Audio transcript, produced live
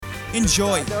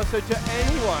Enjoy. Now, so to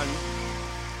anyone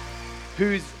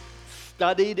who's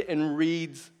studied and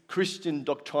reads Christian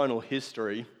doctrinal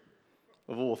history,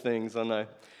 of all things, I know,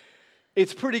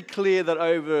 it's pretty clear that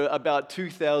over about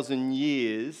 2,000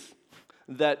 years,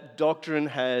 that doctrine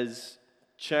has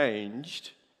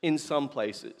changed in some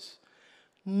places.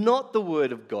 Not the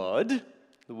Word of God.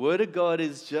 The Word of God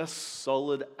is just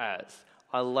solid as.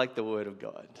 I like the Word of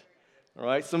God. All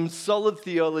right, some solid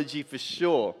theology for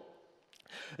sure.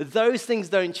 Those things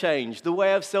don't change. The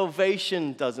way of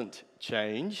salvation doesn't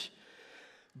change.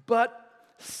 But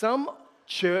some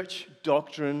church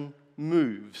doctrine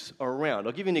moves around.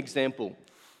 I'll give you an example.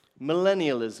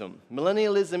 Millennialism.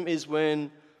 Millennialism is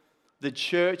when the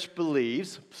church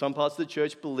believes, some parts of the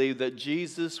church believe, that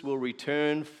Jesus will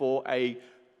return for a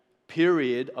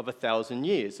period of 1,000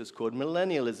 years. It's called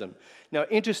millennialism. Now,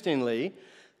 interestingly,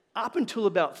 up until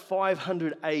about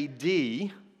 500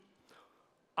 AD,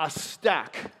 a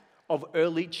stack of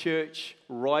early church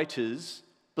writers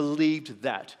believed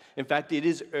that. In fact, it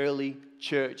is early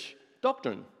church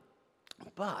doctrine.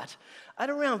 But at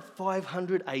around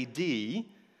 500 AD,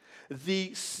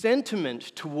 the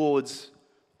sentiment towards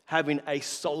having a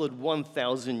solid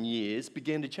 1,000 years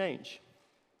began to change.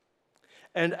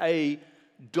 And a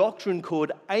doctrine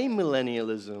called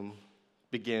amillennialism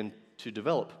began to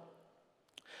develop.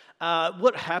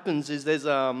 What happens is there's,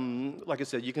 like I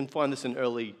said, you can find this in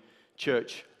early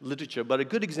church literature, but a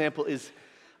good example is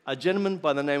a gentleman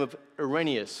by the name of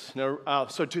Irenaeus. Now,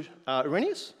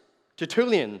 Irenaeus?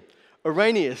 Tertullian.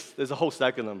 Irenaeus. There's a whole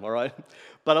stack of them, all right?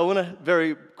 But I want to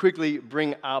very quickly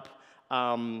bring up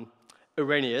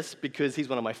Irenaeus because he's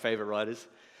one of my favorite writers.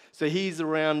 So he's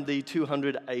around the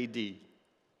 200 AD.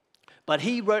 But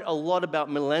he wrote a lot about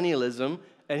millennialism,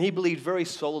 and he believed very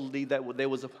solidly that there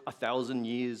was 1,000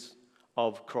 years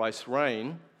of Christ's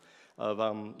reign, of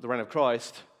the reign of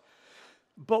Christ.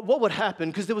 But what would happen,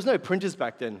 because there was no printers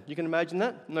back then, you can imagine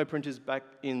that? No printers back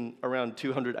in around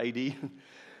 200 AD.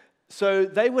 So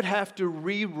they would have to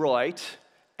rewrite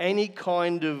any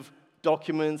kind of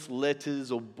documents,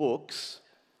 letters, or books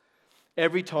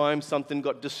every time something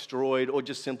got destroyed or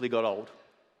just simply got old.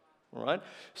 All right?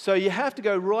 So you have to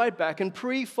go right back, and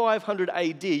pre-500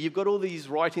 AD, you've got all these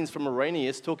writings from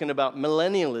Irenaeus talking about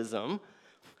millennialism,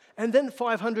 and then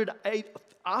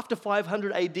after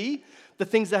 500 AD, the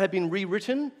things that had been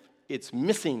rewritten, it's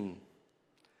missing.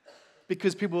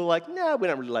 Because people were like, no, we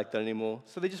don't really like that anymore,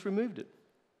 so they just removed it.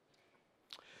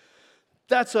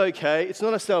 That's okay, it's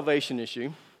not a salvation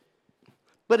issue,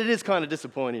 but it is kind of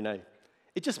disappointing, eh?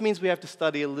 It just means we have to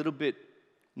study a little bit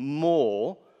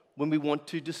more when we want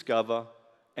to discover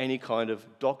any kind of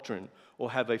doctrine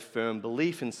or have a firm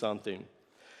belief in something.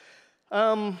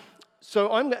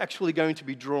 So I'm actually going to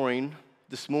be drawing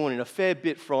this morning a fair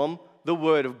bit from the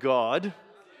Word of God.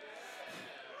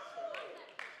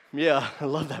 Yeah, I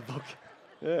love that book.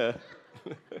 Yeah.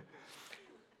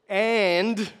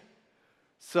 And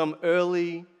some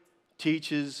early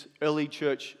teachers, early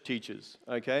church teachers,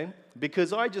 okay?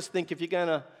 Because I just think if you're going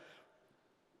to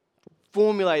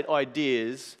formulate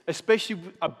ideas, especially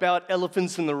about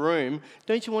elephants in the room,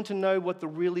 don't you want to know what the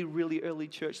really, really early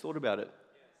church thought about it?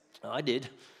 I did.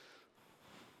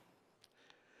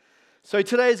 So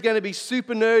today is going to be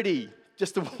super nerdy,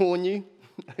 just to warn you,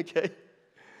 okay?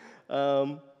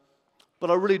 But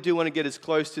I really do want to get as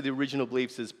close to the original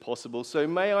beliefs as possible. So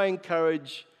may I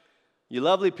encourage you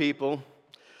lovely people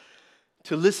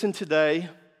to listen today,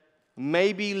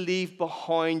 maybe leave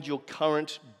behind your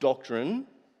current doctrine,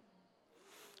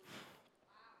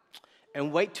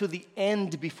 and wait till the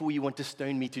end before you want to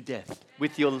stone me to death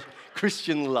with your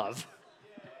Christian love.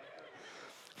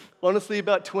 Honestly,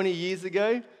 about 20 years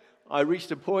ago, I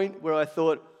reached a point where I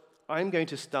thought, I'm going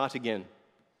to start again.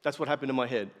 That's what happened in my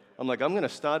head. I'm like, I'm going to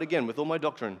start again with all my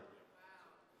doctrine.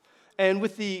 And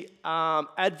with the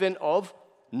advent of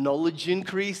knowledge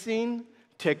increasing,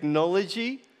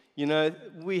 technology,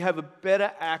 we have a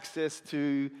better access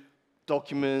to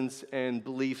documents and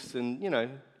beliefs and,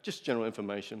 just general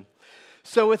information.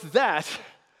 So with that,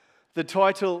 the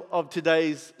title of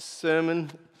today's sermon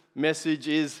message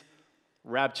is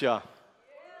Rapture.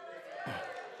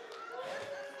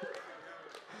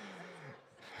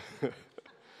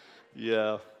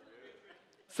 Yeah.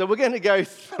 So we're going to go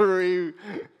through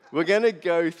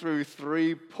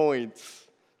 3 points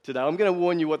today. I'm going to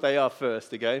warn you what they are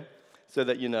first, okay? So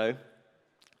that you know.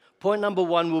 Point number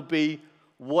 1 will be,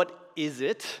 what is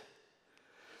it?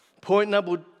 Point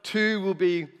number 2 will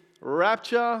be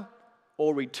rapture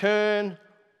or return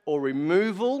or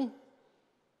removal.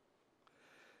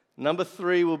 Number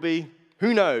 3 will be,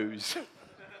 who knows?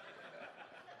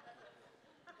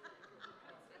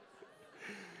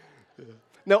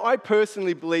 Now, I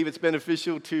personally believe it's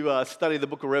beneficial to study the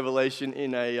book of Revelation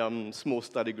in a small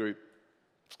study group,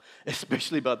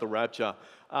 especially about the rapture.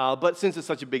 But since it's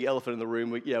such a big elephant in the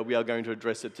room, we are going to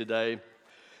address it today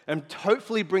and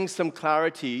hopefully bring some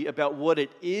clarity about what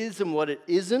it is and what it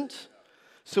isn't,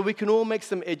 so we can all make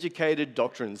some educated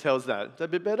doctrines. How's that? Is that a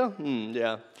bit better?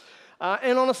 Yeah.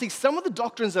 And honestly, some of the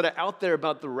doctrines that are out there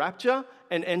about the rapture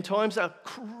and end times are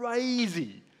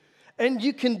crazy. And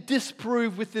you can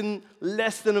disprove within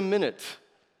less than a minute.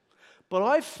 But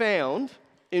I've found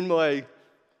in my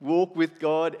walk with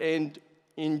God and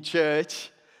in church,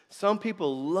 some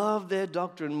people love their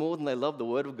doctrine more than they love the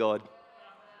Word of God.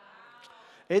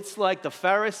 It's like the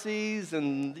Pharisees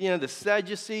and the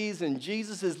Sadducees, and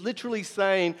Jesus is literally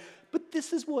saying, but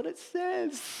this is what it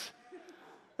says.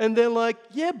 And they're like,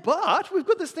 yeah, but we've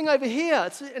got this thing over here.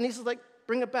 And he's like,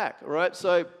 bring it back, all right?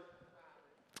 So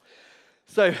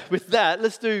with that,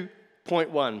 let's do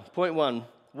point one. Point one,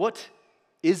 what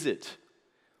is it?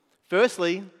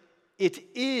 Firstly, it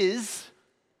is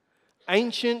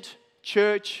ancient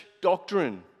church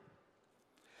doctrine.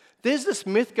 There's this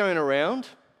myth going around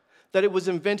that it was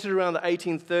invented around the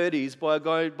 1830s by a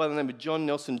guy by the name of John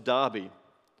Nelson Darby.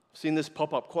 I've seen this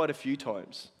pop up quite a few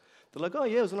times. They're like, oh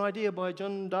yeah, it was an idea by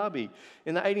John Darby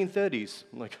in the 1830s.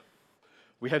 I'm like,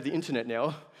 we have the internet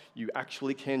now. You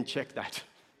actually can check that.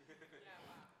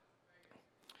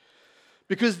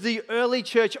 Because the early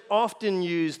church often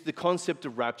used the concept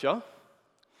of rapture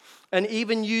and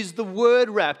even used the word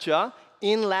rapture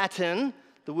in Latin.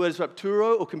 The word is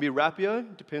rapturo or can be rapio,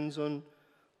 depends on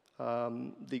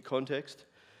the context.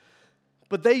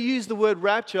 But they use the word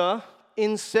rapture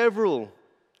in several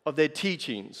of their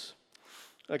teachings.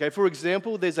 Okay, for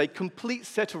example, there's a complete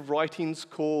set of writings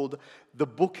called the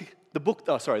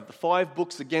 5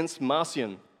 Books Against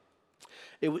Marcion.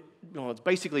 It's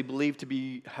basically believed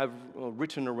to have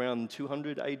written around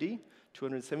 200 AD,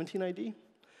 217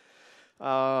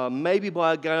 AD. Maybe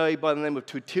by a guy by the name of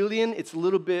Tertullian. It's a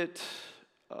little bit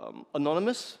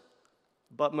anonymous,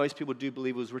 but most people do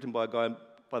believe it was written by a guy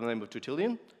by the name of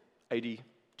Tertullian, AD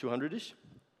 200-ish.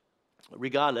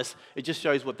 Regardless, it just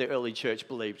shows what the early church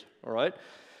believed, all right?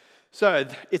 So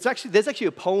there's actually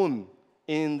a poem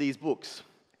in these books,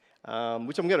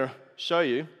 which I'm going to show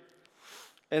you.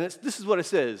 And this is what it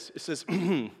says. It says,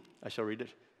 I shall read it.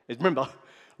 Remember,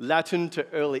 Latin to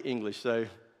early English. So it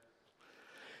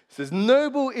says,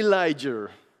 noble Elijah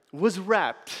was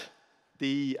rapt.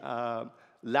 The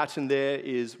Latin there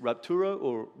is rapturo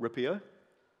or rapio.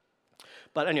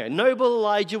 But anyway, noble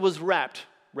Elijah was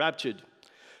raptured,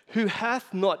 who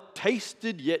hath not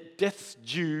tasted yet death's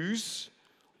dews,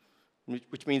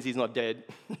 which means he's not dead,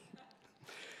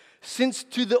 since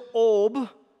to the orb,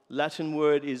 Latin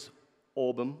word is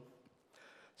orbum,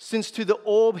 since to the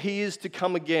orb he is to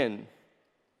come again,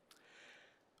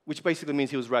 which basically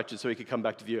means he was raptured so he could come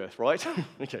back to the earth, right?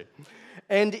 Okay.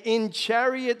 And in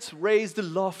chariots raised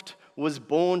aloft was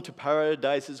borne to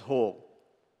paradise's hall.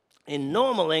 In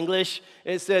normal English,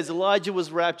 it says Elijah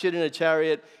was raptured in a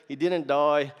chariot. He didn't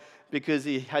die because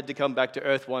he had to come back to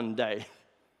earth one day.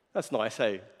 That's nice,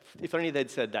 hey? If only they'd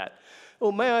said that.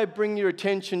 Or may I bring your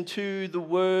attention to the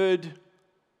word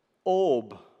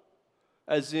orb,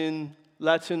 as in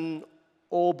Latin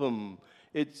orbum.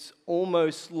 It's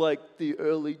almost like the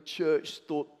early church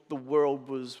thought the world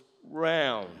was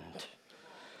round.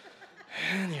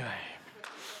 Anyway.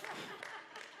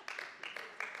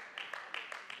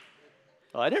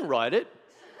 I didn't write it.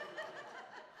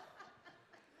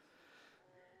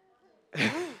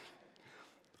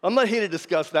 I'm not here to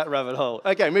discuss that rabbit hole.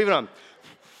 Okay, moving on.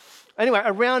 Anyway,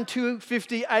 around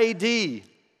 250 AD,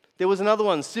 there was another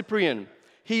one, Cyprian.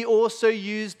 He also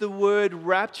used the word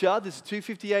rapture, this is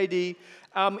 250 AD,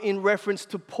 in reference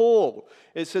to Paul.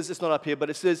 It says, it's not up here, but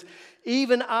it says,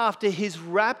 even after his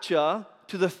rapture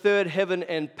to the third heaven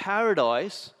and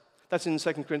paradise, that's in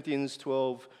 2 Corinthians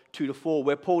 12, 2-4,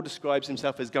 where Paul describes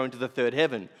himself as going to the third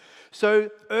heaven. So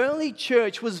early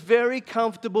church was very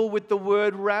comfortable with the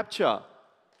word rapture.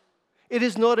 It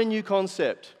is not a new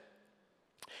concept.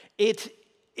 It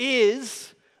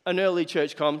is an early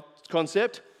church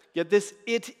concept. Get this,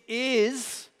 it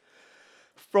is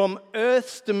from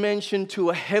earth's dimension to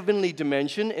a heavenly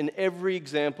dimension in every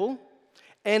example,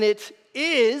 and it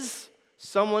is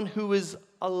someone who is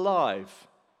alive.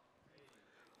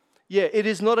 Yeah, it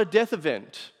is not a death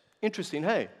event. Interesting,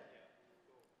 hey?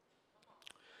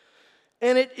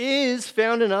 And it is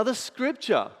found in other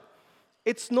scripture.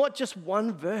 It's not just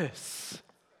one verse.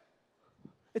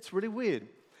 It's really weird.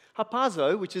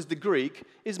 Harpazo, which is the Greek,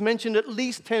 is mentioned at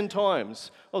least 10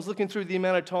 times. I was looking through the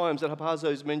amount of times that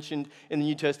harpazo is mentioned in the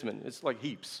New Testament. It's like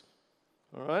heaps.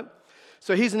 All right?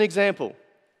 So here's an example.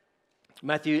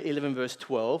 Matthew 11, verse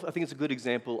 12. I think it's a good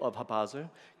example of harpazo,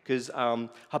 because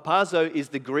harpazo is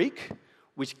the Greek,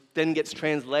 which then gets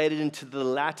translated into the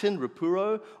Latin,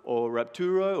 rapuro or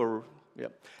rapturo,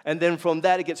 and then from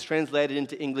that it gets translated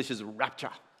into English as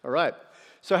rapture. All right.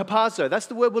 So harpazo, that's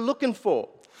the word we're looking for.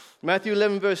 Matthew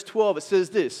 11, verse 12, it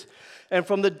says this, "And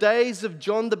from the days of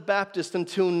John the Baptist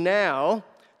until now,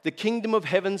 the kingdom of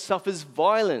heaven suffers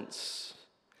violence,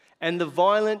 and the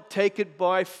violent take it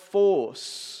by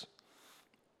force."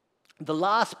 The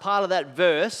last part of that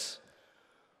verse,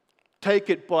 take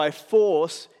it by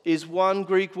force, is one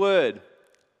Greek word,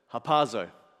 harpazo,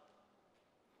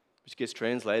 which gets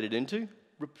translated into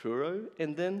rapturo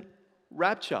and then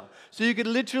rapture. So you could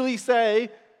literally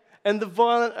say, and the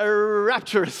violent are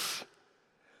rapturous.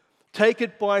 Take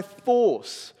it by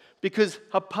force, because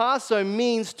harpazo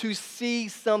means to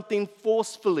seize something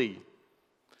forcefully.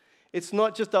 It's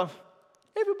not just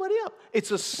everybody up. It's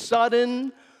a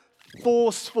sudden,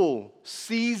 forceful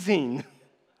seizing.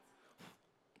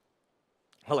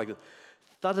 I like it.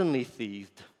 Suddenly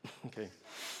seized. Okay.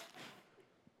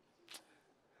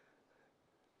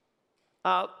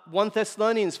 1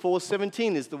 Thessalonians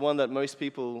 4:17 is the one that most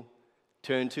people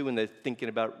turn to when they're thinking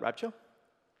about rapture.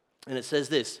 And it says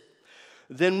this,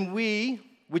 "Then we,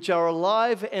 which are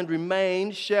alive and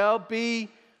remain, shall be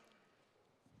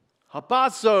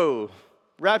harpazo,"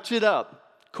 raptured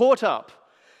up, caught up,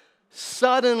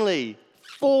 suddenly,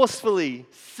 forcefully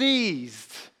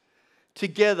seized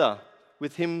together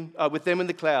with them in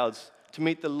the clouds to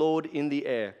meet the Lord in the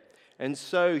air. And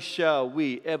so shall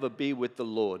we ever be with the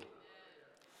Lord.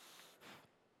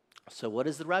 So what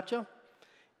is the rapture?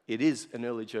 It is an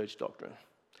early church doctrine.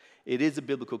 It is a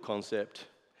biblical concept.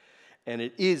 And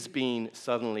it is being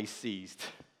suddenly seized.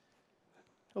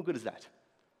 How good is that?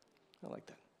 I like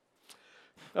that.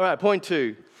 All right, point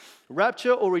 2.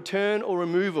 Rapture or return or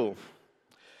removal.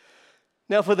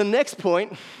 Now for the next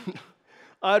point,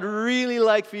 I'd really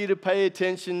like for you to pay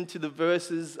attention to the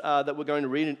verses that we're going to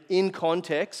read in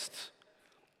context.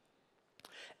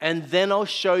 And then I'll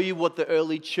show you what the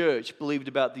early church believed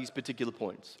about these particular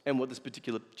points and what this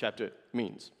particular chapter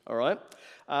means, all right?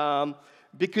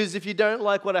 Because if you don't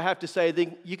like what I have to say,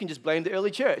 then you can just blame the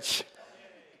early church.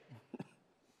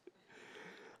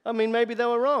 I mean, maybe they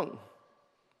were wrong.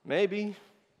 Maybe.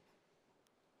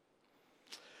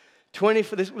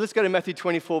 Let's go to Matthew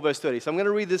 24, verse 30. So I'm going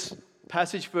to read this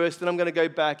passage first, then I'm going to go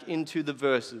back into the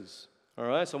verses, all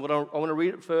right? So I want to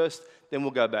read it first, then we'll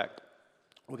go back.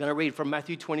 We're going to read from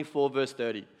Matthew 24, verse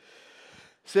 30. It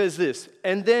says this,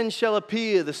 "And then shall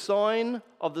appear the sign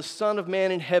of the Son of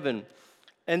Man in heaven,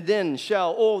 and then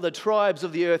shall all the tribes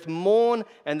of the earth mourn,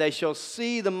 and they shall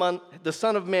see the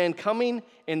Son of Man coming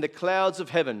in the clouds of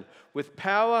heaven with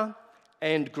power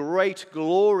and great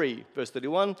glory." Verse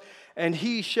 31, "And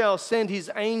he shall send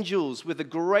his angels with a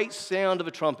great sound of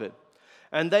a trumpet,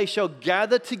 and they shall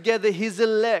gather together his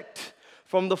elect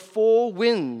from the four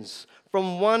winds,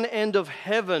 from one end of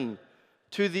heaven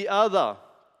to the other."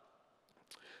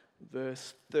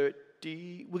 Verse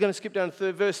 30, we're going to skip down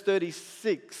to verse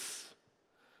 36,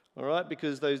 all right,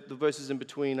 because the verses in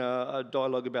between are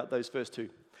dialogue about those first two.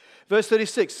 Verse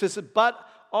 36 says, "But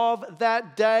of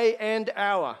that day and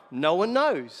hour no one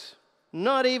knows,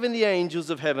 not even the angels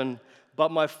of heaven,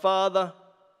 but my Father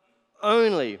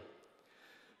only."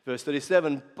 Verse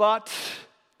 37, "But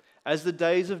as the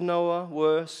days of Noah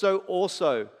were, so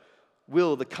also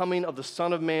will the coming of the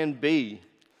Son of Man be."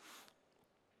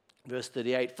 Verse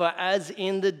 38, "For as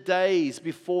in the days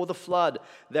before the flood,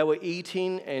 they were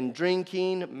eating and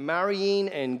drinking, marrying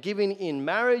and giving in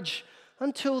marriage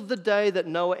until the day that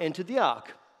Noah entered the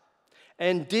ark,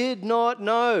 and did not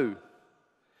know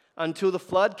until the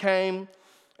flood came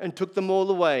and took them all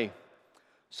away.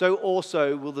 So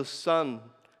also will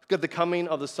the coming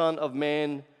of the Son of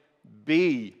Man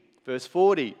be." Verse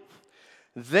 40,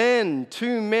 "Then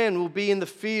 2 men will be in the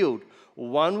field.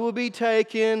 One will be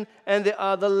taken and the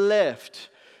other left.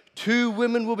 2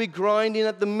 women will be grinding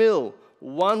at the mill.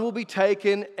 One will be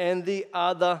taken and the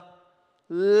other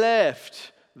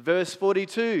left." Verse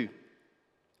 42,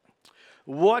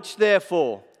 "Watch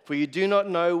therefore, for you do not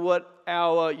know what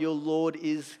hour your Lord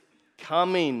is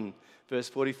coming." Verse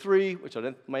 43, which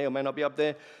may or may not be up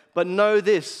there. "But know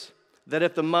this, that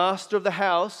if the master of the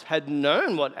house had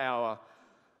known what hour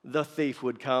the thief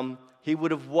would come, he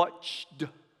would have watched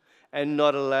and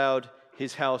not allowed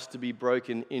his house to be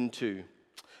broken into."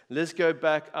 Let's go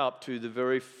back up to the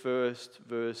very first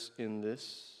verse in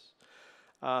this,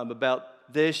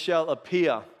 about "there shall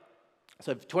appear."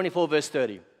 So 24 verse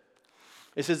 30.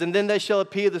 It says, and then there shall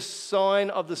appear the sign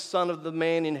of the Son of the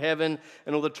Man in heaven,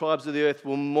 and all the tribes of the earth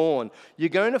will mourn. You're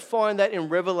going to find that in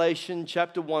Revelation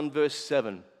chapter 1, verse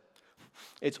 7.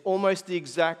 It's almost the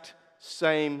exact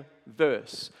same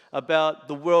verse about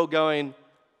the world going,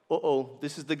 uh-oh,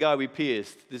 this is the guy we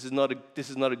pierced. This is not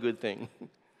a good thing.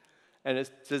 And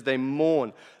it says they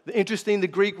mourn. The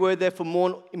Greek word there for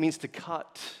mourn, it means to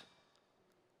cut.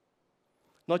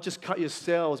 Not just cut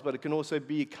yourselves, but it can also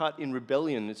be cut in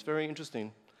rebellion. It's very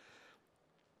interesting.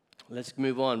 Let's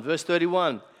move on. Verse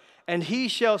 31. And he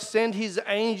shall send his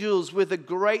angels with a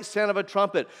great sound of a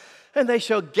trumpet, and they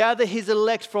shall gather his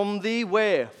elect from the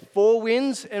where? Four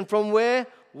winds, and from where?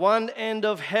 One end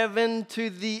of heaven to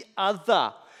the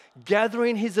other.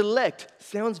 Gathering his elect.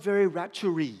 Sounds very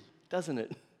rapture-y, doesn't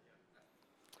it?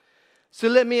 So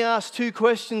let me ask two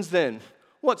questions then.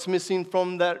 What's missing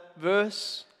from that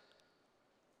verse?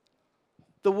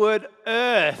 The word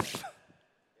earth.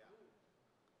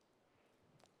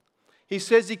 He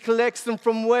says he collects them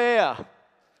from where?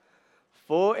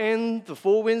 The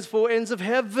four winds, four ends of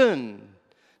heaven.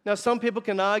 Now some people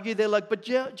can argue, they're like, but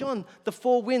John, the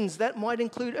four winds, that might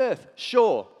include earth.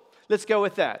 Sure, let's go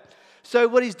with that. So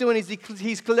what he's doing is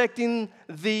he's collecting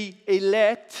the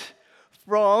elect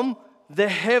from the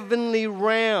heavenly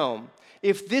realm.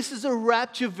 If this is a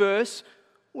rapture verse,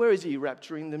 where is he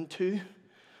rapturing them to?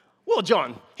 Well,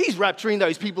 John, he's rapturing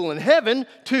those people in heaven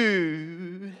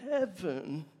to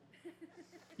heaven.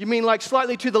 You mean like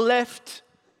slightly to the left?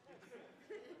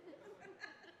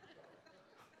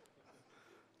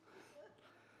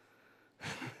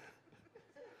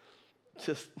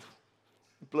 Just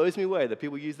blows me away that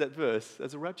people use that verse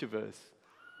as a rapture verse.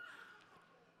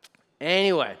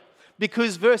 Anyway,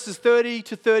 because verses 30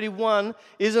 to 31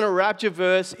 isn't a rapture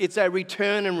verse, it's a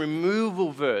return and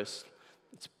removal verse.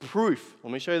 It's proof.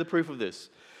 Let me show you the proof of this.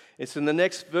 It's in the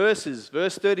next verses,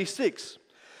 verse 36.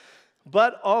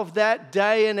 But of that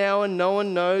day and hour no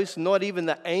one knows, not even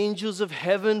the angels of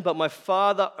heaven, but my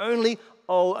Father only.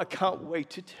 Oh, I can't wait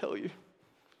to tell you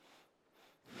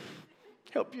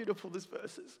how beautiful this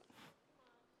verse is.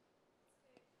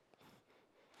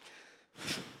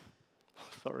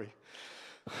 Sorry.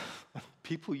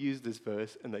 People use this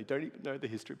verse and they don't even know the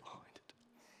history behind it.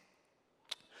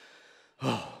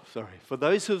 Oh, sorry. For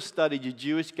those who have studied your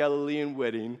Jewish Galilean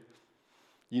wedding,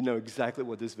 you know exactly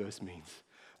what this verse means.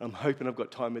 I'm hoping I've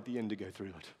got time at the end to go through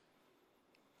it.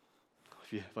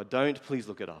 If I don't, please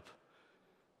look it up.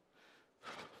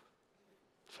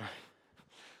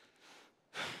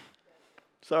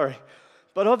 Sorry.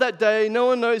 But of that day, no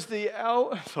one knows the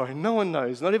hour. Sorry, no one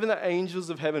knows, not even the angels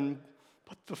of heaven,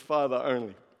 but the Father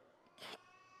only.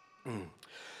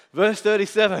 Verse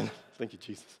 37. Thank you,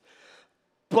 Jesus.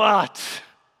 But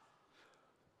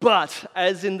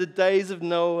as in the days of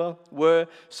Noah were,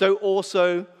 so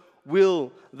also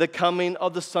will the coming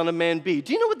of the Son of Man be.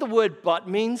 Do you know what the word but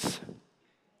means?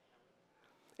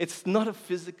 It's not a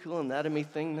physical anatomy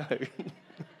thing, no.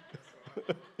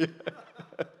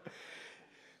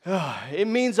 It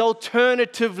means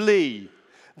alternatively,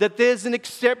 that there's an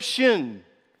exception.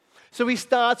 So he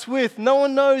starts with, no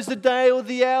one knows the day or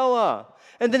the hour.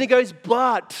 And then he goes,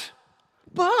 but.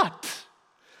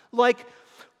 Like,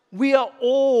 we are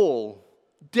all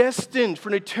destined for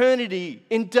an eternity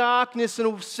in darkness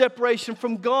and separation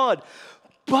from God.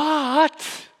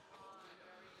 But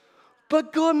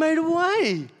God made a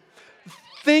way.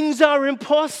 Things are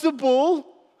impossible,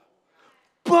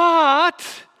 but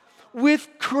with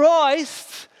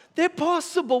Christ, they're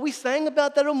possible. We sang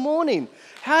about that all morning.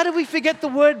 How do we forget the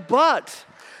word but?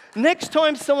 Next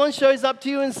time someone shows up to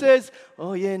you and says,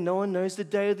 oh yeah, no one knows the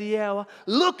day or the hour,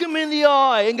 look them in the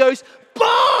eye and goes,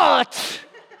 but!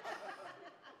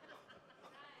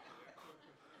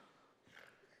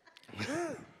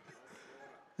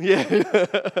 Yeah.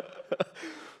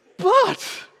 But,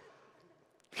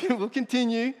 we'll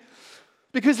continue,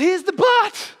 because here's the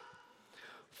but.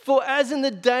 For as in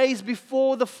the days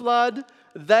before the flood,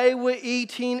 they were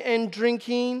eating and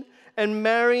drinking and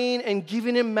marrying and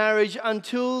giving in marriage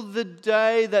until the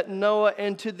day that Noah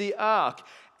entered the ark,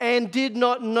 and did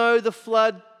not know until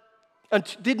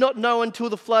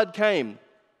the flood came.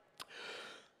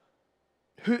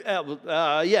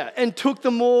 And took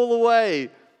them all away.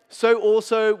 So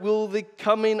also will the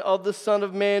coming of the Son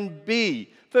of Man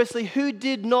be. Firstly, who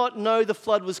did not know the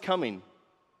flood was coming?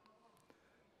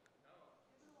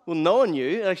 Well, Noah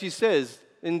knew. It actually says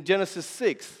in Genesis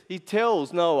 6, he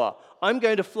tells Noah, I'm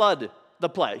going to flood the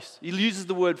place. He uses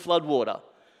the word flood water.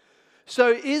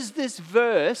 So is this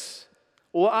verse,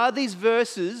 or are these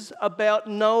verses about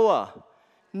Noah?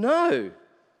 No.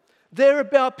 They're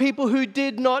about people who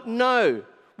did not know,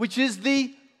 which is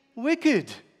the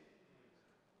wicked.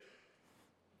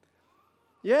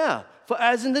 Yeah. For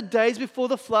as in the days before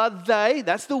the flood, they,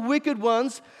 that's the wicked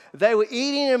ones, they were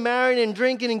eating and marrying and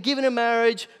drinking and giving in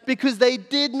marriage because they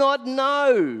did not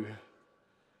know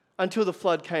until the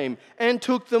flood came and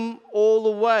took them all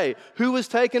away. Who was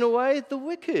taken away? The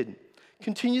wicked.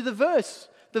 Continue the verse,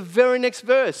 the very next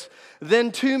verse.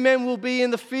 Then 2 men will be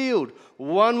in the field.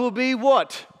 One will be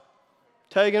what?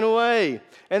 Taken away.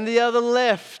 And the other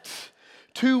left.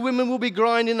 2 women will be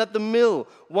grinding at the mill.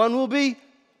 One will be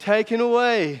taken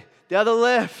away. The other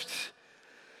left.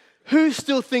 Who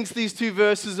still thinks these 2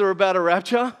 verses are about a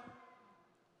rapture?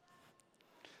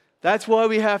 That's why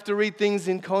we have to read things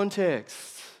in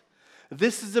context.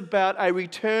 This is about a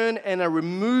return and a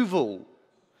removal.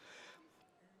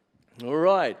 All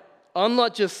right. I'm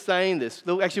not just saying this.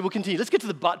 Actually, we'll continue. Let's get to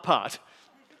the but part.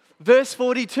 Verse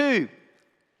 42.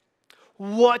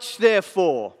 Watch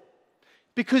therefore.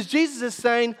 Because Jesus is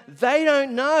saying they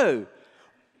don't know.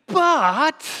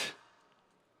 But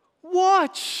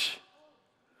watch.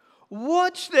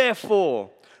 Watch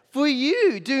therefore. For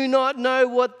you do not know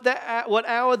what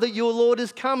hour that your Lord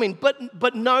is coming.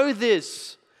 But know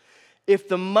this. If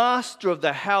the master of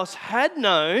the house had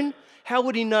known, how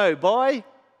would he know? By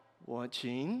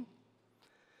watching.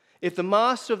 If the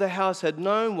master of the house had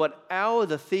known what hour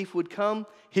the thief would come,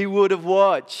 he would have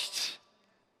watched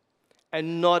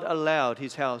and not allowed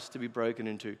his house to be broken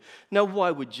into. Now,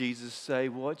 why would Jesus say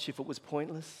watch if it was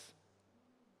pointless?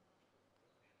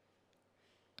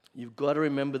 You've got to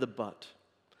remember the but.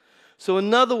 So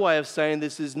another way of saying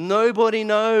this is nobody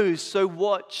knows, so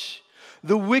watch.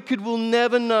 The wicked will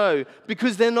never know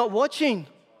because they're not watching.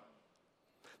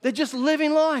 They're just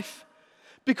living life.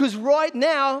 Because right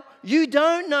now, you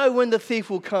don't know when the thief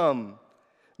will come.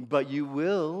 But you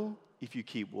will if you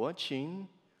keep watching.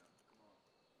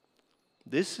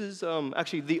 This is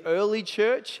actually the early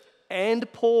church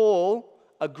and Paul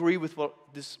agree with what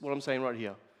I'm saying right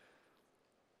here.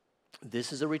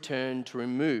 This is a return to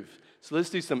remove. So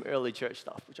let's do some early church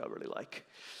stuff, which I really like.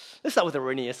 Let's start with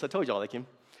Irenaeus. I told you I like him.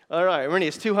 All right,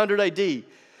 Irenaeus, 200 AD.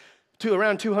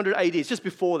 Around 200 AD. It's just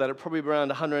before that, probably around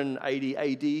 180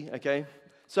 AD, okay?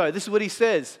 So this is what he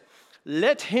says.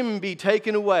 Let him be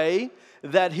taken away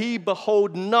that he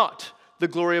behold not the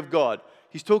glory of God.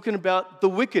 He's talking about the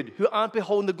wicked who aren't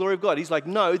beholding the glory of God. He's like,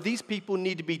 no, these people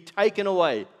need to be taken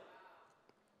away.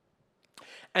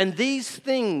 And these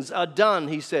things are done,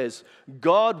 he says.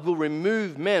 God will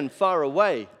remove men far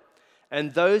away,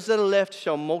 and those that are left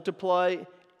shall multiply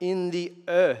in the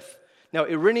earth. Now,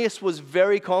 Irenaeus was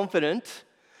very confident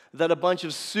that a bunch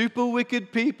of super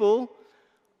wicked people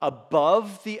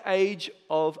above the age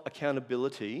of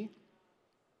accountability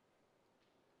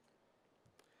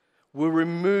were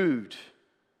removed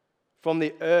from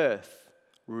the earth,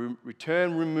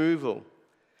 return removal.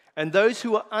 And those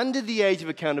who are under the age of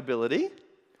accountability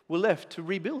were left to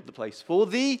rebuild the place for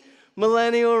the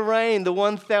millennial reign, the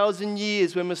 1,000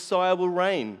 years when Messiah will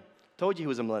reign. Told you he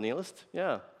was a millennialist,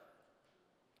 yeah.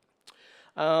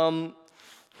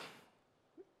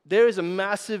 There is a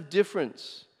massive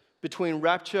difference between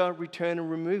rapture, return,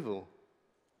 and removal.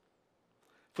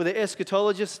 For the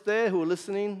eschatologists there who are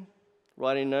listening,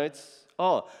 writing notes.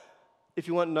 Oh, if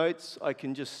you want notes, I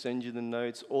can just send you the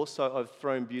notes. Also, I've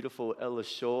thrown beautiful Ella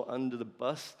Shaw under the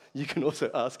bus. You can also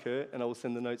ask her, and I will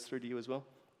send the notes through to you as well.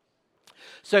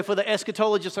 So for the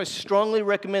eschatologists, I strongly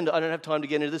recommend, I don't have time to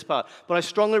get into this part, but I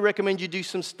strongly recommend you do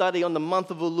some study on the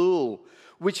month of Elul,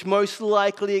 which most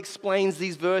likely explains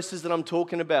these verses that I'm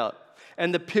talking about,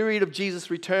 and the period of Jesus'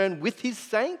 return with his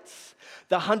saints,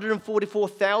 the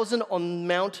 144,000 on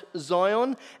Mount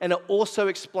Zion, and it also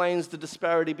explains the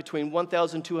disparity between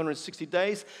 1,260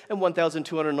 days and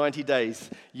 1,290 days.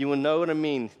 You will know what I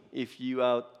mean if you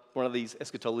are one of these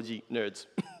eschatology nerds.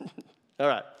 All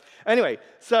right. Anyway,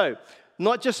 so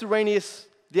not just Irenaeus,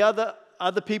 the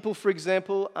other people, for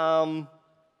example.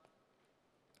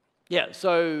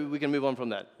 So we can move on from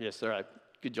that. Yes, all right.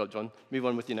 Good job, John. Move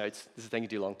on with your notes. This is taking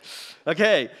too long.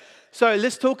 Okay, so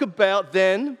let's talk about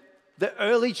then the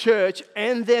early church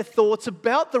and their thoughts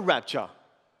about the rapture.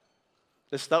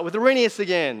 Let's start with Irenaeus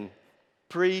again,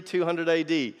 pre-200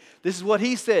 AD. This is what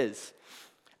he says.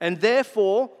 And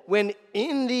therefore, when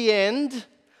in the end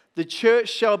the church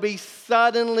shall be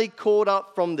suddenly caught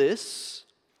up from this,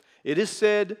 it is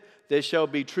said, there shall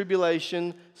be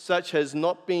tribulation, such has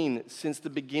not been since the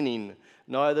beginning,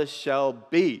 neither shall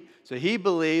be. So he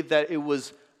believed that it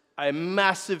was a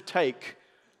massive take,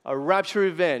 a rapture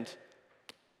event,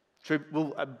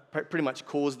 will pretty much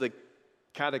cause the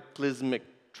cataclysmic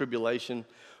tribulation.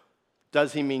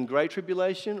 Does he mean great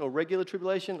tribulation or regular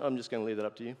tribulation? I'm just going to leave that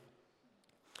up to you.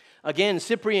 Again,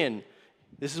 Cyprian,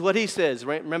 This is what he says.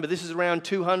 Remember, this is around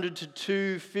 200 to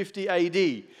 250 AD.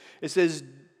 It says,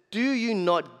 do you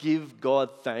not give God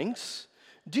thanks?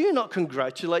 Do you not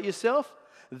congratulate yourself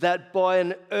that by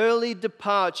an early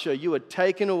departure you are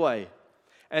taken away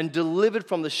and delivered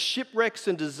from the shipwrecks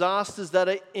and disasters that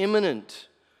are imminent?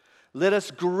 Let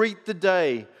us greet the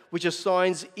day which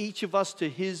assigns each of us to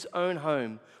his own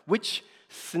home, which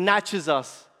snatches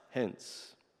us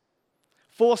hence.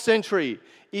 4th century,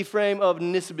 Ephraim of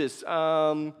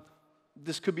Nisibis.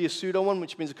 This could be a pseudo one,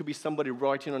 which means it could be somebody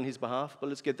writing on his behalf. But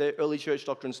let's get there. Early church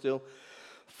doctrine still.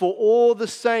 For all the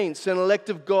saints and elect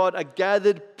of God are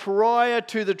gathered prior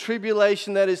to the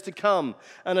tribulation that is to come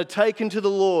and are taken to the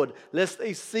Lord, lest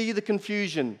they see the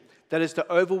confusion that is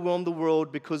to overwhelm the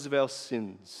world because of our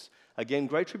sins. Again,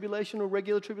 great tribulation or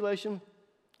regular tribulation?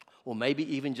 Or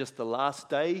maybe even just the last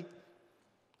day?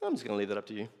 I'm just going to leave that up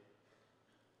to you.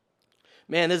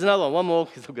 Man, there's another one more,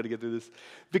 because I've got to get through this.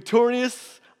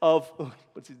 Victorious of,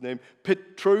 what's his name?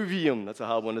 Petrovium. That's a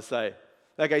hard one to say.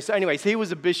 Okay, so anyways, he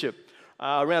was a bishop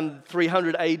around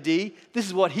 300 AD. This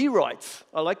is what he writes.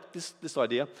 I like this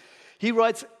idea. He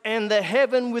writes, and the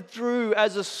heaven withdrew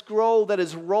as a scroll that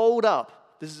is rolled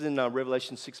up. This is in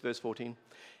Revelation 6, verse 14.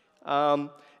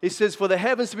 It says, for the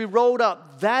heavens to be rolled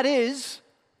up, that is,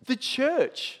 the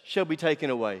church shall be taken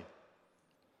away.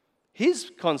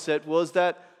 His concept was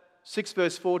that 6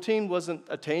 verse 14 wasn't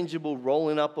a tangible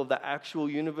rolling up of the actual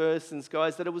universe and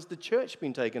skies, that it was the church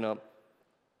being taken up.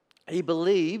 He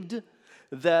believed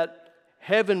that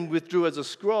heaven withdrew as a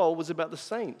scroll was about the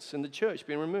saints and the church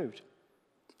being removed.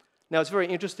 Now, it's very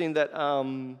interesting that,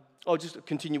 I'll just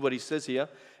continue what he says here.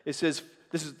 It says,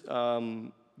 this is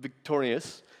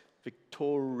Victorinus,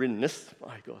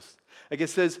 my gosh. It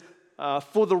says,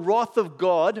 for the wrath of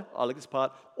God, I like this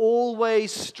part,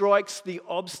 always strikes the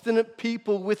obstinate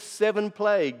people with 7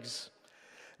 plagues.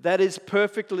 That is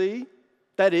perfectly,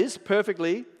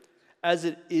 as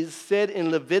it is said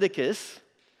in Leviticus,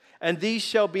 and these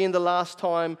shall be in the last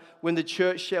time when the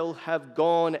church shall have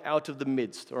gone out of the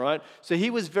midst. All right? So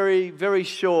he was very, very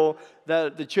sure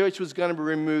that the church was going to be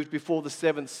removed before the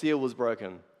 7th seal was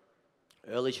broken.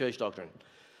 Early church doctrine.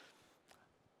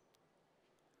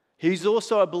 He's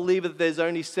also a believer that there's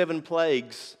only 7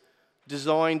 plagues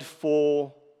designed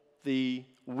for the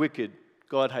wicked,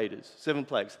 God haters. 7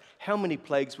 plagues. How many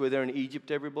plagues were there in Egypt,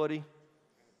 everybody?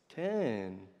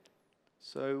 10.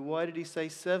 So why did he say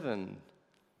 7?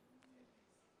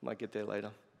 Might get there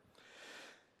later.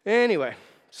 Anyway,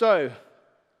 so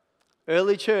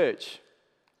early church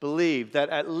believed that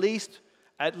at least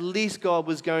God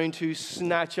was going to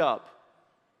snatch up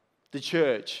the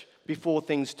church before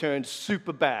things turned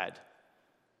super bad.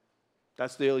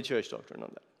 That's the early church doctrine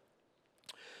on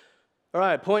that. All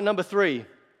right, point number 3.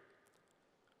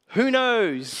 Who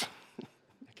knows?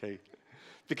 Okay,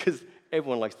 because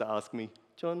everyone likes to ask me,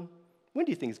 John, when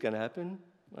do you think it's going to happen?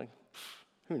 Like,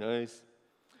 who knows?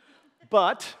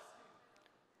 But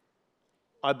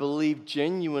I believe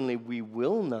genuinely we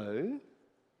will know.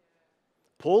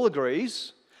 Paul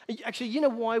agrees. Actually, you know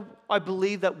why I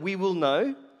believe that we will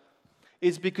know?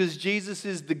 It's because Jesus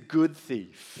is the good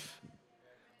thief.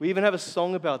 We even have a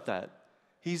song about that.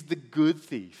 He's the good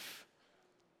thief.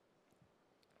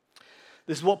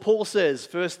 This is what Paul says,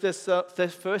 1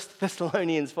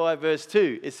 Thessalonians 5, verse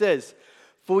 2. It says,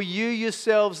 for you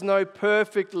yourselves know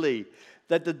perfectly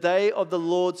that the day of the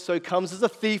Lord so comes as a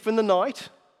thief in the night.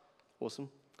 Awesome.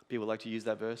 People like to use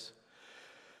that verse.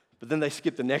 But then they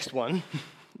skip the next one,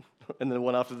 and then the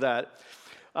one after that.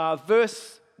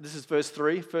 This is verse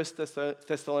 3, 1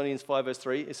 Thessalonians 5, verse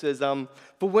 3. It says,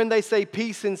 for when they say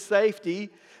peace and safety,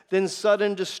 then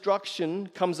sudden destruction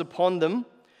comes upon them,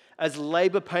 as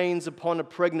labor pains upon a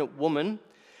pregnant woman,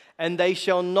 and they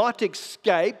shall not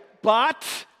escape,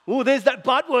 but, there's that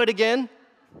but word again.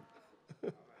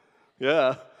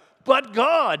 Yeah. But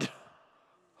God.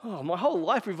 Oh, my whole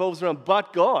life revolves around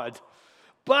but God.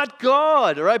 But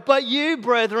God, all right? But you,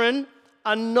 brethren,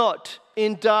 are not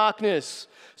in darkness,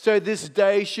 so this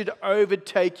day should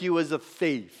overtake you as a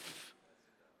thief.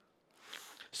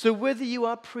 So whether you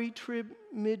are pre-trib,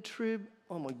 mid-trib,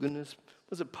 oh my goodness,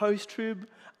 was it post-trib,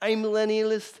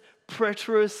 amillennialist,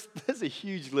 preterist? There's a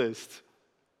huge list.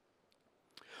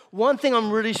 One thing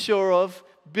I'm really sure of,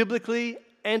 biblically,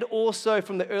 and also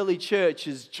from the early church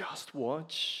is just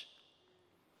watch.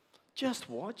 Just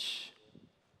watch.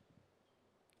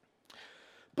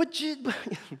 But people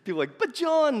are like, but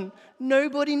John,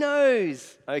 nobody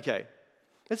knows. Okay,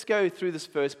 let's go through this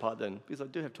first part then, because I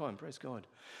do have time, praise God.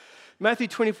 Matthew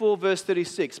 24, verse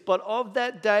 36. But of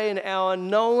that day and hour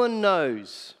no one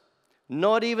knows,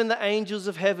 not even the angels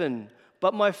of heaven,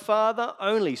 but my Father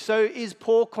only. So is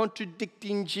Paul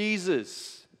contradicting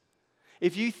Jesus?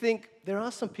 If you think, there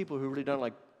are some people who really don't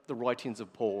like the writings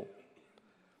of Paul,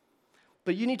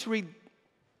 but you need to read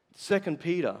 2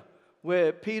 Peter,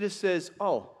 where Peter says,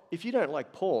 oh, if you don't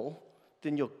like Paul,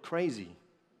 then you're crazy.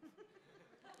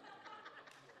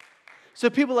 So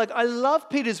people are like, I love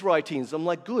Peter's writings. I'm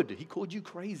like, good, he called you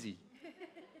crazy.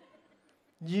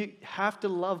 You have to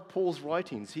love Paul's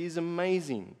writings. He is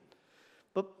amazing.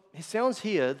 But it sounds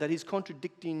here that he's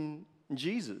contradicting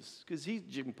Jesus, because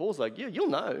Paul's like, yeah, you'll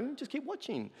know, just keep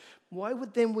watching. Why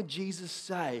would Jesus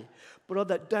say, but of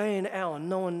that day and hour,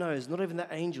 no one knows, not even the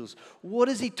angels? What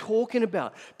is he talking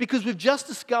about? Because we've just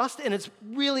discussed, and it's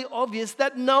really obvious,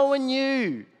 that no one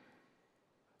knew.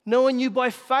 No one knew by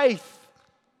faith.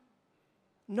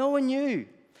 No one knew.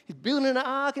 He's building an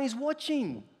ark and he's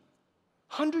watching.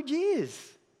 100 years.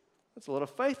 That's a lot of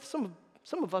faith. Some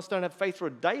of us don't have faith for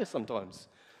a day sometimes.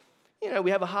 You know,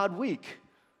 we have a hard week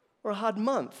or a hard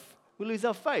month. We lose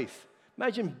our faith.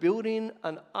 Imagine building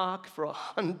an ark for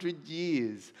 100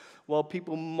 years while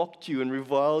people mocked you and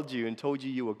reviled you and told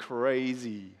you were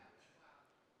crazy.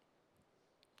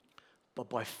 But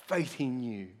by faith he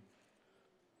knew.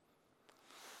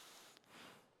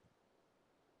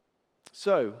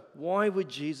 So, why would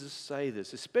Jesus say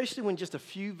this? Especially when just a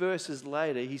few verses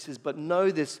later he says, but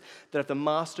know this, that if the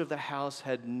master of the house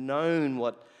had known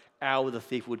what hour the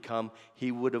thief would come,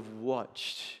 he would have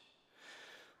watched.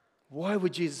 Why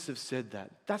would Jesus have said that?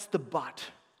 That's the but.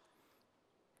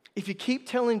 If you keep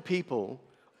telling people,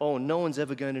 oh, no one's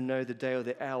ever going to know the day or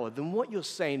the hour, then what you're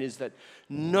saying is that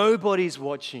nobody's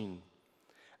watching.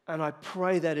 And I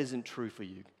pray that isn't true for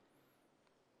you.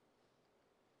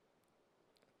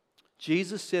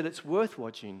 Jesus said it's worth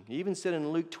watching. He even said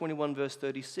in Luke 21, verse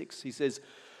 36, he says,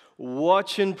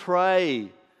 watch and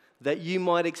pray that you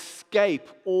might escape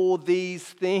all these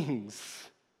things.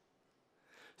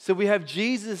 So we have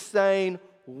Jesus saying,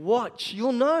 watch,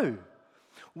 you'll know.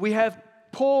 We have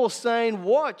Paul saying,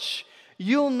 watch,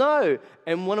 you'll know.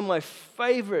 And one of my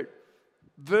favorite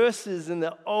verses in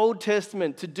the Old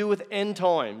Testament to do with end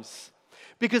times.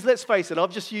 Because let's face it,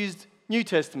 I've just used New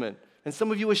Testament. And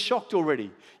some of you are shocked already.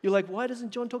 You're like, why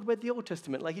doesn't John talk about the Old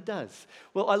Testament like he does?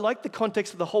 Well, I like the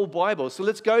context of the whole Bible, so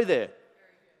let's go there.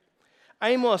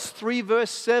 Amos 3 verse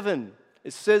 7,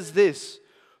 it says this,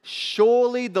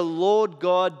 surely the Lord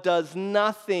God does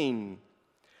nothing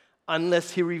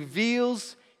unless he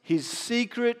reveals his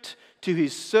secret to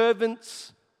his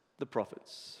servants, the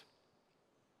prophets.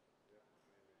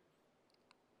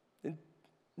 And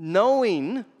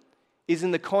knowing is in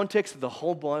the context of the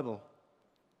whole Bible.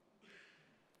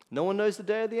 No one knows the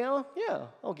day or the hour? Yeah,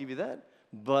 I'll give you that.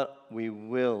 But we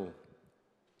will.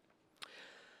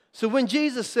 So when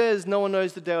Jesus says no one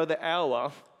knows the day or the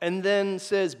hour, and then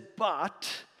says, but,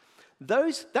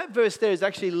 that verse there is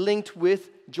actually linked with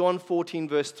John 14,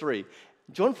 verse 3.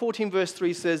 John 14, verse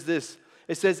 3 says this.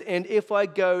 It says, and if I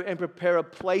go and prepare a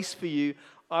place for you,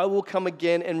 I will come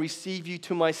again and receive you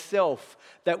to myself,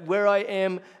 that where I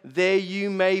am, there you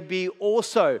may be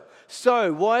also.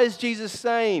 So, why is Jesus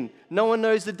saying, no one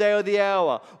knows the day or the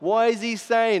hour? Why is he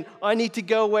saying, I need to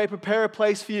go away, prepare a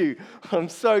place for you? I'm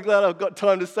so glad I've got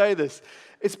time to say this.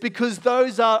 It's because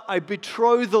those are a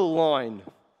betrothal line.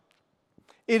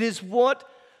 It is what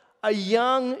a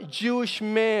young Jewish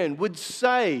man would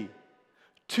say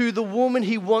to the woman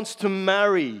he wants to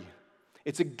marry.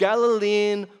 It's a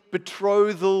Galilean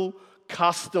betrothal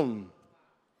custom.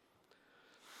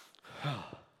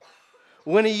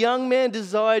 When a young man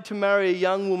desired to marry a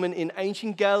young woman in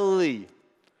ancient Galilee,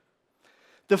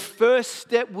 the first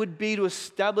step would be to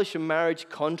establish a marriage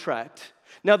contract.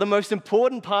 Now, the most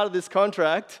important part of this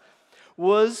contract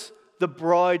was the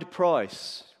bride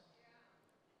price.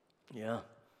 Yeah.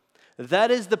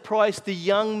 That is the price the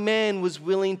young man was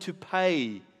willing to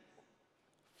pay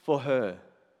for her.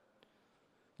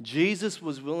 Jesus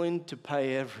was willing to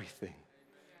pay everything.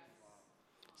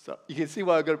 So you can see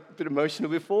why I got a bit emotional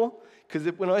before. Because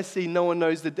when I see no one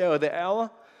knows the day or the hour,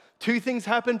 two things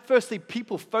happen. Firstly,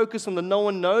 people focus on the no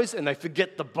one knows and they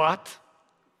forget the but.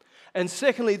 And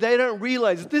secondly, they don't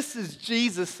realize this is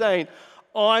Jesus saying,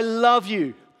 I love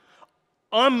you.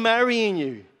 I'm marrying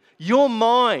you. You're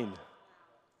mine.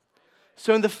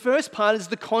 So in the first part is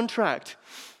the contract.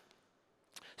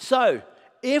 So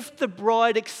if the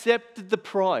bride accepted the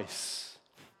price,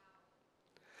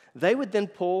 they would then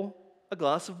pour a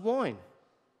glass of wine.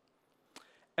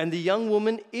 And the young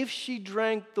woman, if she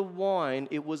drank the wine,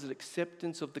 it was an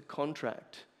acceptance of the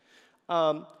contract.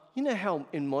 You know how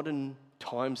in modern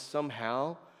times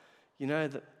somehow,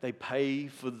 that they pay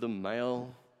for the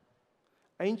male?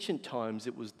 Ancient times,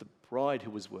 it was the bride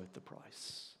who was worth the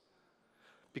price.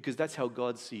 because that's how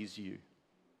God sees you,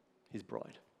 his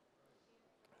bride.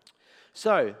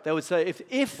 So they would say,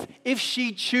 if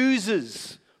she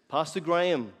chooses, Pastor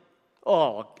Graham,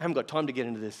 I haven't got time to get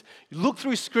into this. Look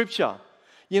through Scripture.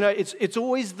 It's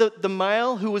always the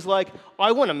male who was like,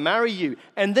 I want to marry you.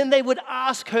 And then they would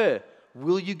ask her,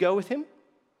 will you go with him?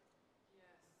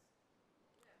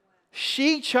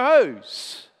 She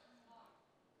chose.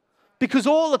 Because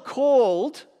all are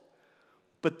called,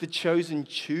 but the chosen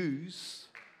choose.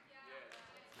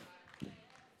 It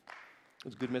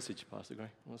was a good message, Pastor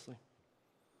Gray, honestly.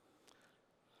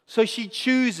 So she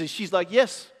chooses. She's like,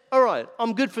 yes, all right,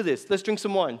 I'm good for this. Let's drink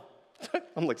some wine.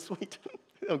 I'm like, sweet.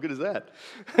 How good is that?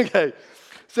 Okay.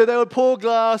 So they would pour a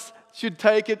glass, should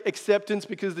take it, acceptance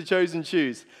because the chosen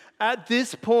choose. At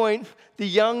this point, the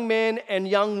young man and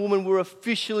young woman were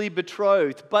officially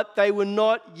betrothed, but they were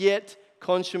not yet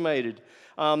consummated.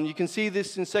 You can see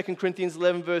this in 2 Corinthians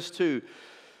 11, verse 2,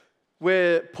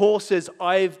 where Paul says,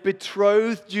 I've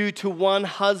betrothed you to one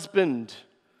husband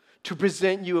to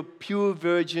present you a pure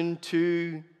virgin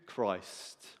to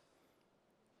Christ.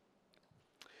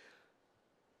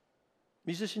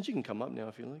 Musicians, you can come up now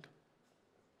if you like.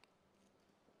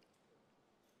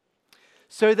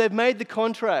 So they've made the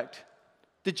contract.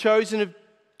 The chosen have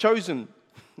chosen.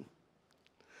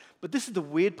 But this is the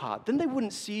weird part. Then they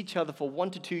wouldn't see each other for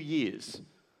 1 to 2 years.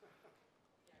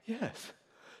 Yes.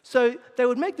 So they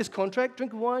would make this contract,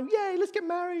 drink wine, yay, let's get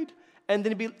married. And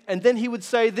then he would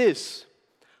say this,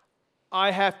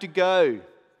 I have to go,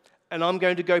 and I'm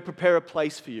going to go prepare a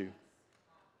place for you.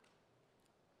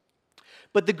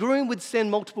 But the groom would send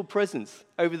multiple presents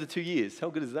over the 2 years. How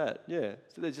good is that? Yeah.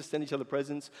 So they just send each other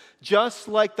presents, just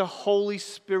like the Holy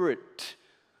Spirit.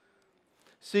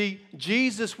 See,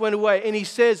 Jesus went away and he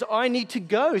says, I need to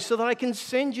go so that I can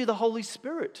send you the Holy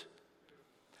Spirit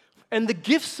and the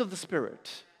gifts of the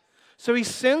Spirit. So he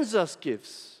sends us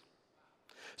gifts.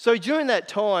 So during that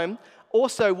time,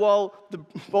 also while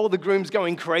the groom's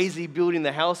going crazy building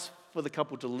the house for the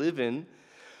couple to live in,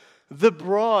 the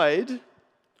bride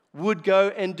would go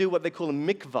and do what they call a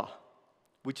mikvah,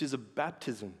 which is a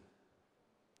baptism.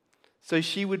 So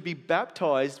she would be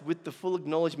baptized with the full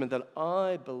acknowledgement that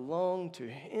I belong to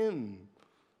him.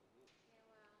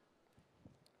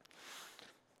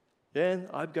 Yeah,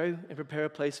 I'd go and prepare a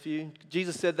place for you.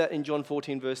 Jesus said that in John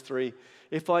 14, verse 3.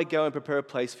 If I go and prepare a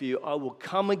place for you, I will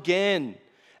come again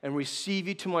and receive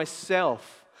you to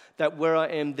myself, that where I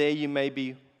am, there you may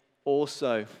be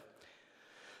also.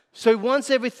 So once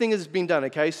everything has been done,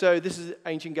 okay, so this is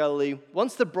ancient Galilee.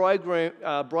 Once the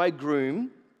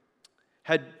bridegroom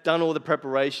had done all the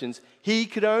preparations, he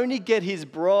could only get his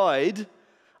bride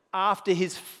after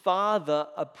his father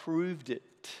approved it.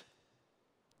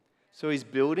 So he's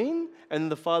building, and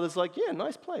the father's like, yeah,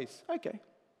 nice place. Okay,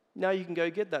 now you can go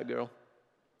get that girl.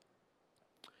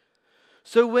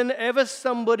 So whenever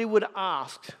somebody would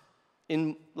ask,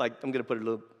 I'm going to put it a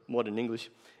little modern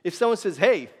English, if someone says,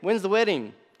 hey, when's the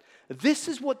wedding? This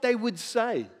is what they would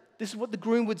say. This is what the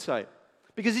groom would say.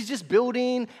 Because he's just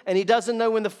building and he doesn't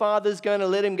know when the father's going to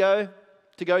let him go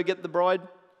to go get the bride.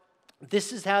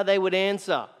 This is how they would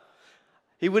answer.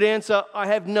 He would answer, I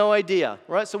have no idea.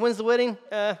 Right? So when's the wedding?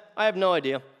 I have no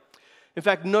idea. In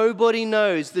fact, nobody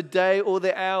knows the day or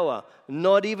the hour.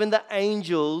 Not even the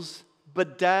angels,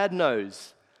 but Dad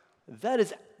knows. That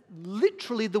is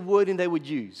literally the wording they would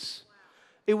use.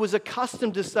 It was a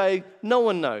custom to say, no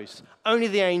one knows, only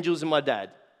the angels and my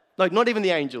dad. Like, not even the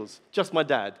angels, just my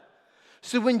dad.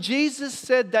 So when Jesus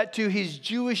said that to his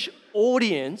Jewish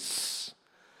audience,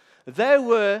 they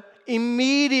were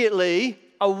immediately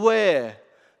aware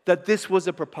that this was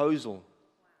a proposal.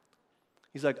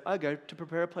 He's like, I go to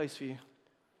prepare a place for you.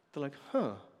 They're like,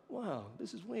 wow,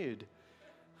 this is weird.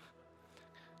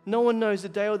 No one knows the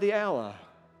day or the hour.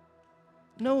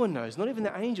 No one knows, not even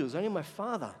the angels, only my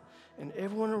Father. And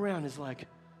everyone around is like,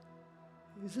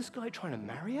 is this guy trying to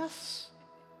marry us?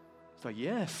 It's like,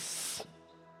 yes,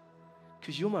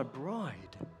 because you're my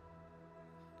bride.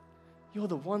 You're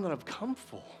the one that I've come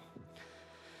for.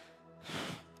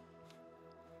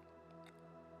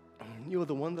 You're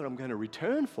the one that I'm going to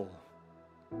return for.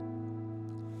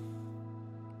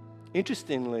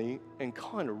 Interestingly, and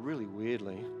kind of really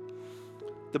weirdly,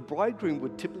 the bridegroom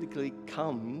would typically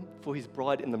come for his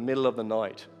bride in the middle of the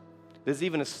night. There's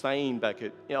even a saying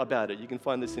about it. You can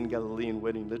find this in Galilean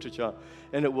wedding literature.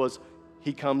 And it was,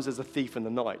 he comes as a thief in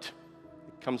the night.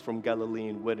 It comes from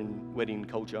Galilean wedding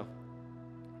culture.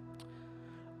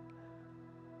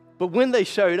 But when they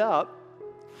showed up,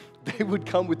 they would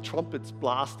come with trumpets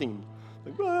blasting.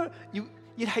 Like,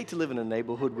 you'd hate to live in a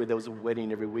neighborhood where there was a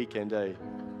wedding every weekend, eh?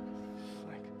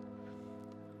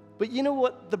 But you know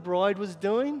what the bride was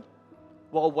doing?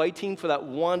 while waiting for that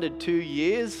 1 to 2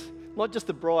 years, not just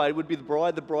the bride, it would be the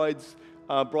bride, the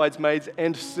bridesmaids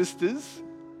and sisters,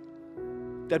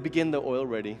 they'd begin the oil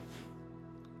ready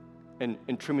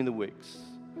and trimming the wicks.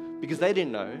 Because they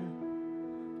didn't know,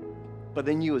 but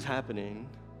they knew it was happening.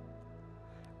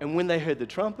 And when they heard the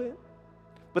trumpet,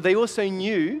 but they also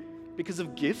knew, because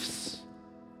of gifts,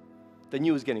 they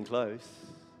knew it was getting close.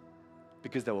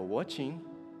 Because they were watching.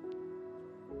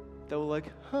 They were like,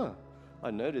 I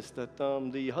noticed that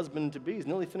the husband-to-be has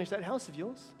nearly finished that house of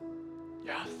yours.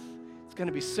 Yes, it's going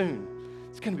to be soon.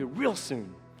 It's going to be real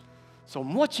soon. So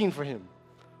I'm watching for him.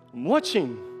 I'm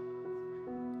watching.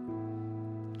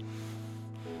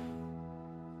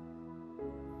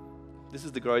 This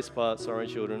is the gross part, sorry,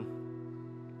 children.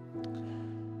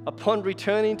 Upon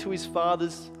returning to his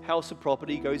father's house of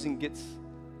property, he goes and gets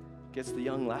the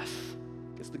young lass,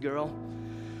 gets the girl.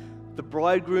 The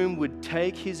bridegroom would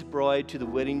take his bride to the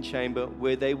wedding chamber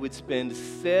where they would spend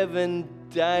 7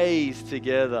 days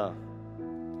together.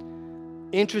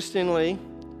 Interestingly,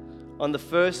 on the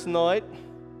first night,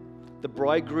 the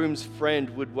bridegroom's friend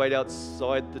would wait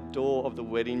outside the door of the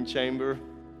wedding chamber.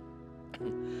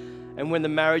 And when the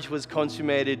marriage was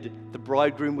consummated, the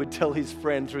bridegroom would tell his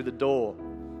friend through the door,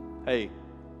 hey,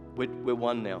 we're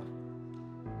one now.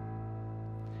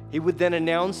 He would then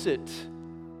announce it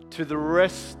to the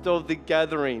rest of the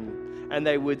gathering, and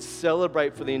they would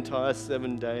celebrate for the entire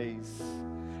 7 days.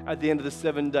 At the end of the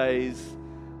 7 days,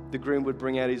 the groom would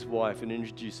bring out his wife and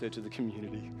introduce her to the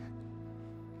community.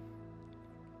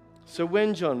 So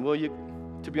when, John? Well,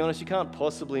 to be honest, you can't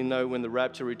possibly know when the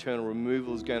rapture, return, or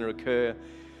removal is going to occur,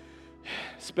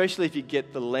 especially if you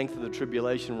get the length of the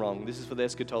tribulation wrong. This is for the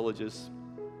eschatologists.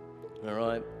 All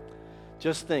right?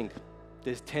 Just think,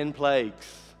 there's 10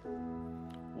 plagues.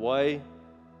 Why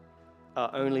are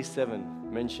only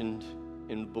 7 mentioned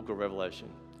in the book of Revelation?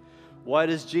 Why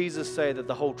does Jesus say that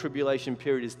the whole tribulation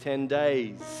period is 10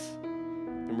 days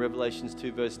in Revelations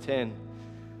 2 verse 10?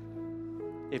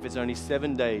 If it's only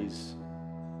 7 days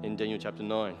in Daniel chapter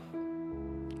 9.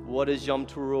 What is Yom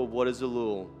Teruah? What is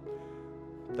Elul?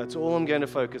 That's all I'm going to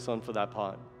focus on for that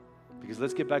part. Because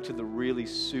let's get back to the really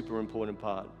super important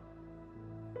part.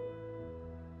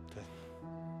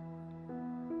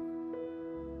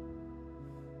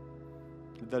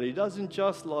 That he doesn't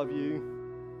just love you.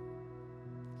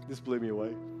 This blew me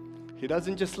away. He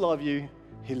doesn't just love you,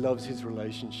 he loves his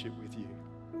relationship with you.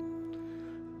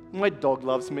 My dog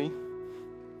loves me.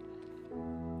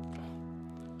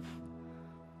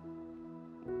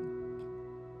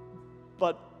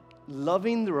 But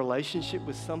loving the relationship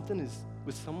with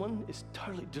someone is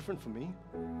totally different for me.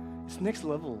 It's next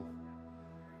level.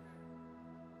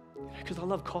 Because I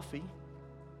love coffee,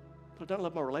 but I don't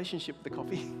love my relationship with the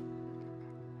coffee.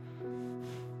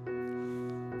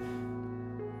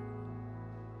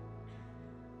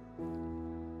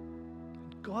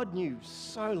 God knew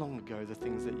so long ago the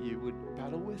things that you would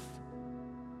battle with,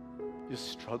 your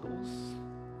struggles,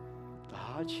 the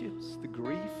hardships, the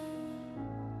grief.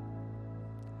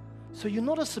 So you're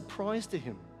not a surprise to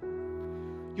him.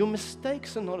 Your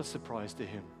mistakes are not a surprise to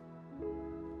him.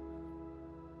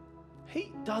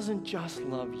 He doesn't just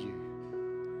love you.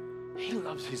 He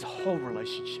loves his whole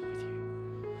relationship with you.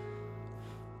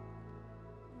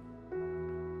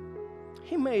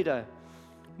 He made a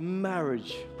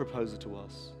marriage proposal to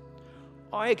us.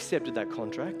 I accepted that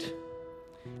contract.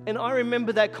 And I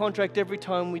remember that contract every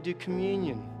time we do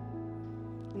communion.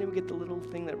 And then we get the little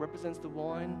thing that represents the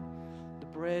wine, the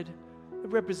bread. It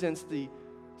represents the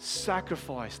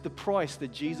sacrifice, the price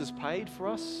that Jesus paid for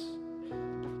us.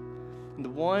 And the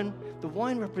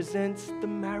wine represents the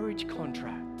marriage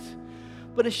contract.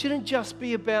 But it shouldn't just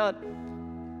be about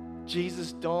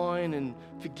Jesus dying and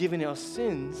forgiving our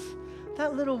sins.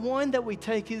 That little wine that we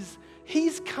take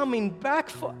he's coming back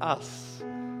for us.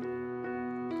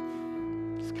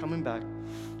 He's coming back.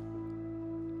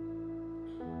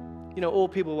 You know, all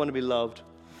people want to be loved.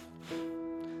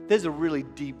 There's a really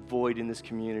deep void in this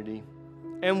community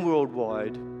and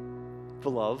worldwide for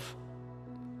love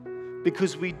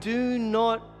because we do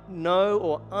not know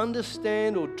or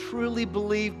understand or truly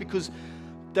believe, because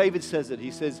David says it.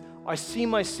 He says, I see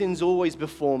my sins always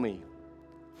before me,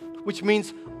 which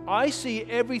means I see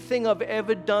everything I've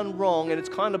ever done wrong and it's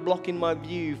kind of blocking my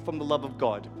view from the love of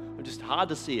God. It's just hard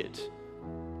to see it.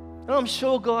 And I'm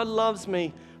sure God loves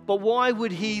me, but why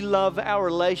would he love our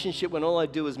relationship when all I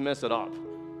do is mess it up?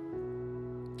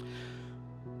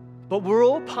 But we're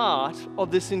all part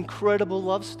of this incredible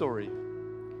love story.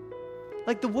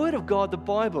 Like the Word of God, the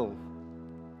Bible,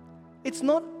 it's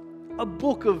not a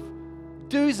book of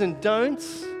do's and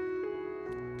don'ts.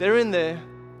 They're in there,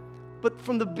 But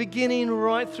from the beginning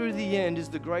right through the end is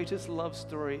the greatest love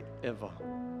story ever.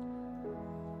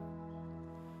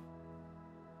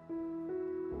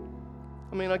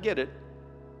 I mean, I get it.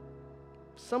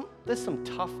 There's some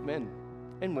tough men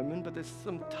and women, but there's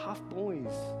some tough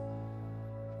boys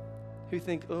who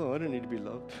think, oh, I don't need to be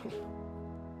loved.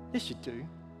 Yes, you do.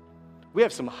 We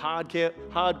have some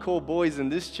hardcore boys in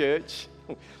this church.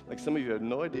 Like some of you have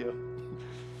no idea.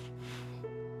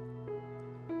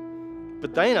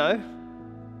 But they know.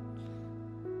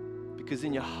 Because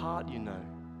in your heart you know.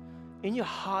 In your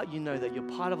heart you know that you're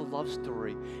part of a love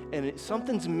story and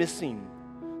something's missing.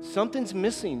 Something's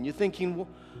missing. You're thinking, well,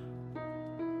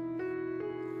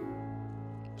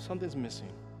 something's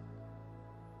missing.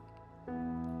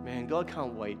 Man, God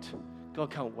can't wait. God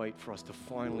can't wait for us to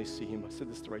finally see Him. I said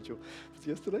this to Rachel. Was it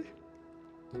yesterday?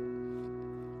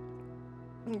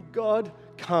 God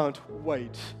can't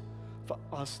wait for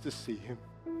us to see Him.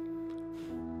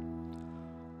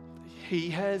 He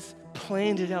has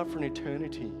planned it out for an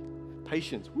eternity.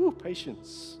 Patience.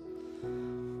 Patience.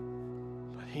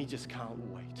 But He just can't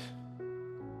wait.